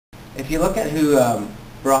If you look at who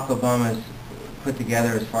Barack Obama's put together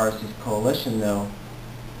as far as his coalition, though,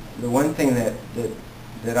 the one thing that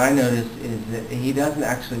I noticed is that he doesn't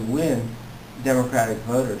actually win Democratic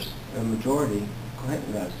voters, a majority.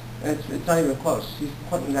 Clinton does. And it's not even close.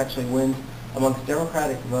 Clinton actually wins amongst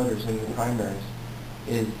Democratic voters in the primaries,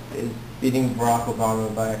 is beating Barack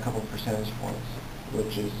Obama by a couple percentage points,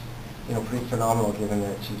 which is pretty phenomenal given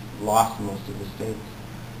that she's lost most of the states.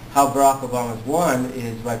 How Barack Obama's won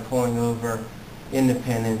is by pulling over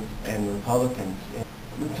independents and Republicans.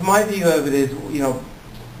 And to my view of it is,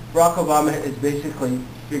 Barack Obama has basically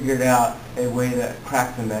figured out a way to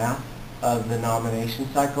crack the math of the nomination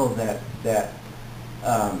cycle that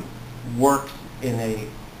works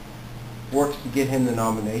to get him the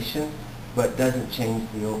nomination, but doesn't change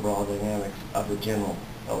the overall dynamics of the general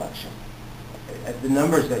election. The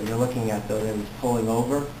numbers that you're looking at, though, that he's pulling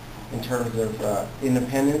over in terms of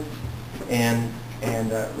independents and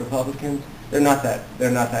Republicans, they're not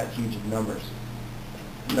that huge of numbers.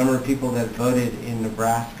 The number of people that voted in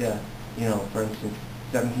Nebraska, for instance,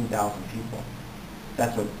 17,000 people.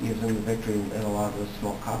 That's what gives them the victory in a lot of those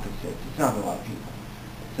small caucus states. It's not a lot of people.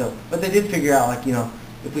 So, but they did figure out,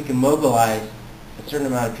 if we can mobilize a certain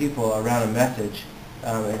amount of people around a message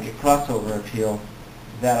and get crossover appeal,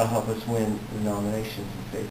 that'll help us win the nominations in states.